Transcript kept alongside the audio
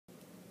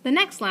The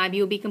next lab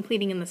you will be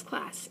completing in this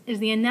class is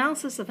the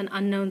analysis of an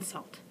unknown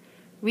salt,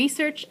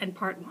 research and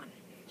part 1.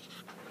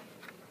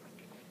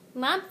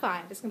 Lab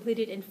 5 is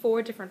completed in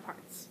 4 different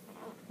parts,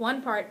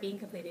 one part being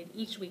completed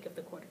each week of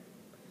the quarter.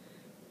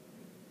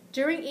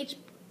 During each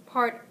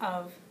part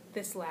of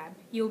this lab,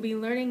 you will be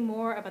learning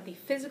more about the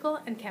physical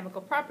and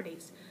chemical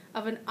properties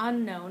of an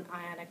unknown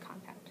ionic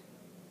compound.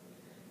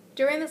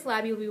 During this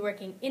lab, you will be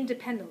working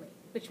independently,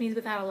 which means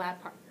without a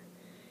lab partner.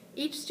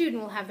 Each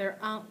student will have their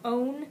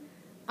own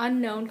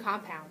unknown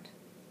compound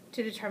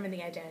to determine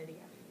the identity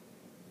of.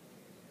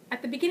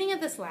 At the beginning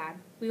of this lab,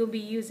 we will be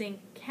using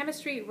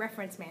chemistry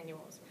reference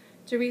manuals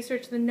to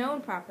research the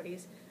known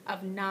properties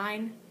of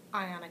 9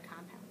 ionic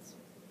compounds.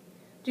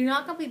 Do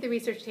not complete the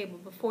research table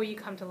before you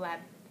come to lab.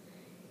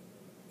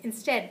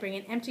 Instead, bring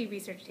an empty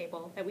research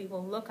table that we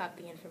will look up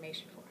the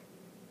information for.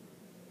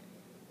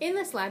 In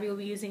this lab, you will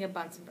be using a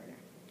Bunsen burner.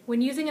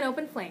 When using an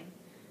open flame,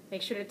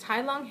 make sure to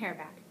tie long hair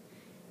back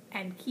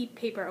and keep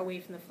paper away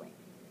from the flame.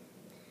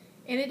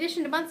 In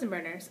addition to Bunsen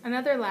burners,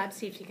 another lab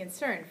safety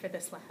concern for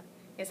this lab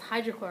is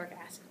hydrochloric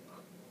acid.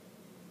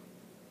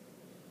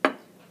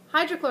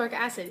 Hydrochloric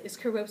acid is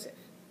corrosive.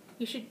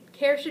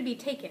 Care should be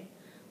taken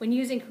when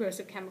using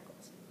corrosive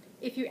chemicals.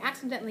 If you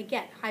accidentally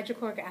get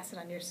hydrochloric acid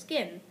on your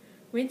skin,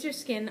 rinse your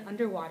skin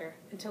underwater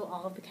until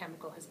all of the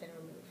chemical has been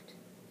removed.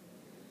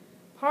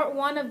 Part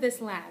 1 of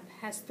this lab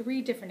has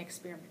 3 different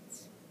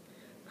experiments.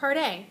 Part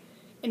A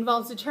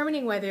involves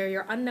determining whether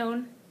your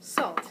unknown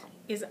salt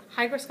is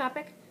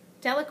hygroscopic,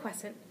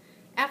 deliquescent,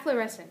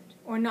 efflorescent,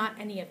 or not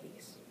any of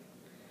these.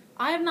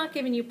 I have not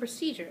given you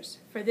procedures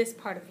for this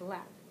part of the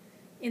lab.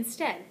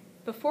 Instead,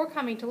 before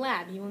coming to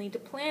lab, you will need to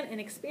plan an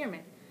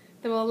experiment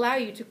that will allow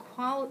you to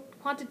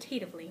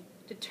quantitatively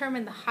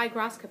determine the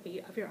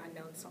hygroscopy of your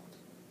unknown salt.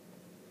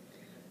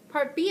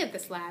 Part B of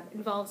this lab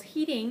involves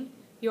heating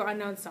your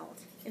unknown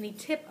salt in the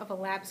tip of a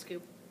lab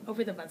scoop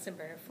over the Bunsen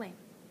burner flame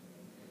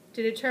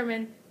to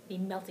determine the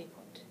melting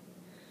point.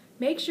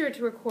 Make sure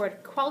to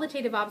record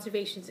qualitative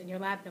observations in your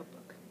lab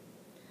notebook.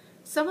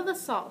 Some of the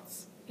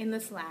salts in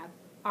this lab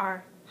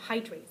are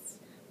hydrates,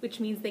 which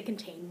means they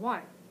contain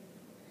water.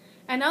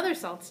 And other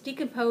salts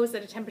decompose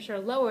at a temperature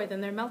lower than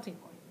their melting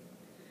point.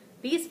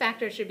 These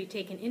factors should be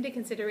taken into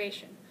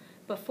consideration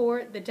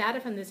before the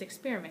data from this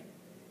experiment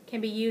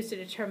can be used to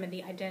determine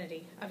the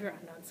identity of your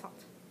unknown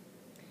salt.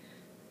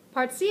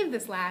 Part C of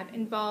this lab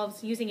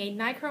involves using a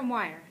nichrome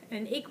wire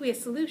and an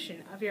aqueous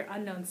solution of your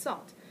unknown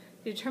salt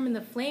to determine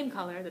the flame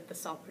color that the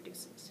salt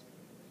produces.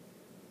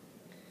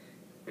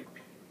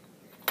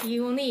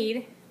 You will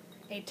need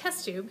a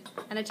test tube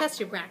and a test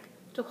tube rack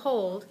to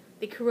hold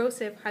the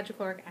corrosive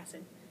hydrochloric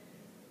acid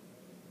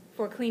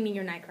for cleaning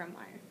your nichrome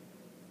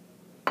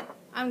wire.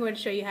 I'm going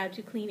to show you how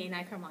to clean a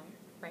nichrome wire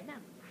right now.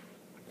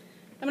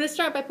 I'm going to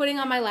start by putting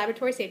on my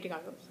laboratory safety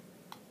goggles.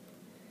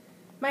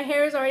 My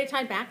hair is already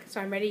tied back,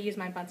 so I'm ready to use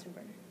my Bunsen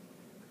burner.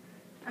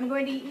 I'm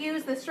going to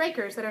use the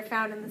strikers that are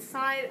found in the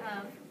side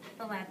of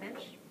the lab bench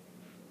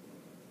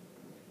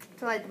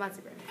to light the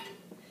Bunsen burner.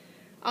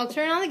 I'll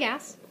turn on the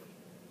gas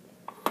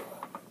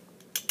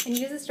and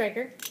use the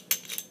striker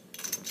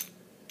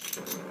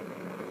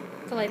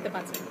to light the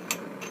Bunsen.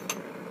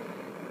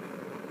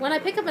 When I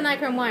pick up a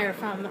nichrome wire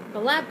from the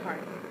lab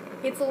part,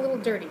 it's a little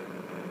dirty.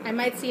 I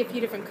might see a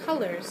few different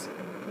colors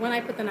when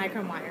I put the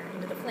nichrome wire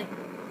into the flame.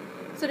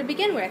 So to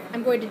begin with,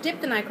 I'm going to dip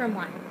the nichrome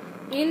wire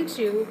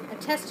into a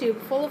test tube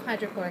full of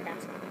hydrochloric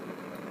acid.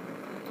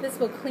 This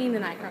will clean the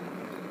nichrome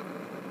wire.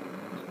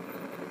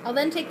 I'll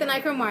then take the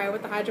nichrome wire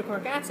with the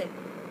hydrochloric acid,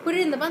 put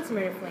it in the Bunsen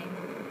burner flame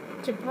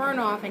to burn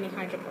off any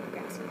hydrochloric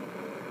acid.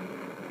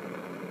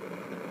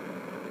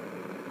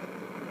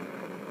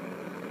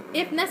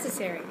 If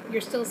necessary,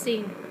 you're still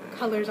seeing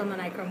colors on the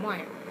nichrome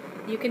wire.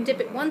 You can dip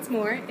it once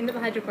more into the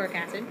hydrochloric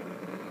acid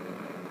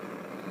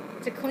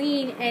to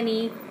clean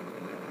any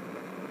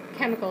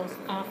chemicals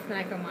off the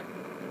nichrome wire.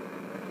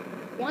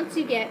 Once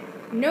you get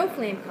no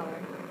flame color,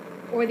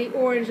 or the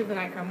orange of the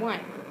nichrome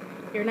wire,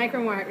 your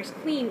nichrome wire is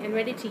clean and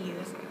ready to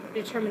use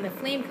to determine the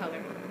flame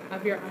color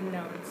of your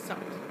unknown salt.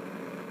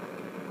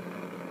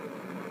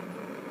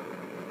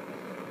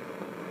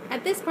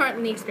 At this part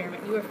in the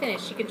experiment, you are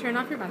finished. You can turn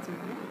off your Bunsen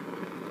burner.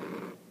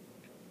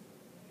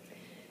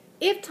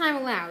 If time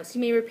allows,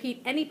 you may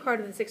repeat any part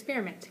of this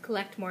experiment to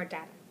collect more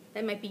data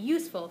that might be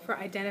useful for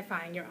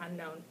identifying your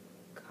unknown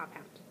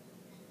compound.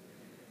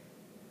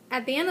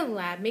 At the end of the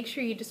lab, make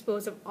sure you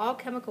dispose of all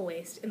chemical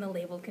waste in the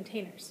labeled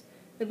containers.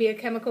 There'll be a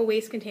chemical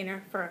waste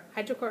container for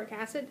hydrochloric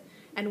acid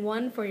and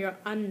one for your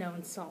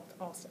unknown salt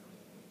also.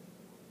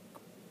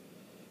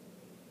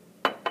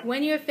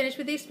 When you have finished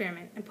with the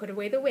experiment and put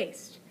away the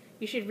waste,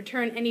 you should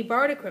return any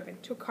borrowed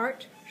equipment to a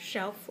cart,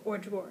 shelf, or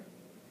drawer.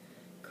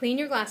 Clean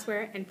your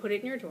glassware and put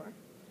it in your drawer.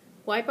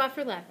 Wipe off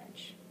your lab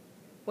bench.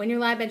 When your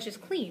lab bench is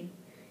clean,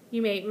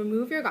 you may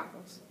remove your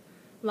goggles,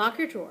 lock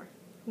your drawer,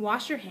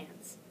 wash your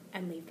hands,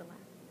 and leave the lab.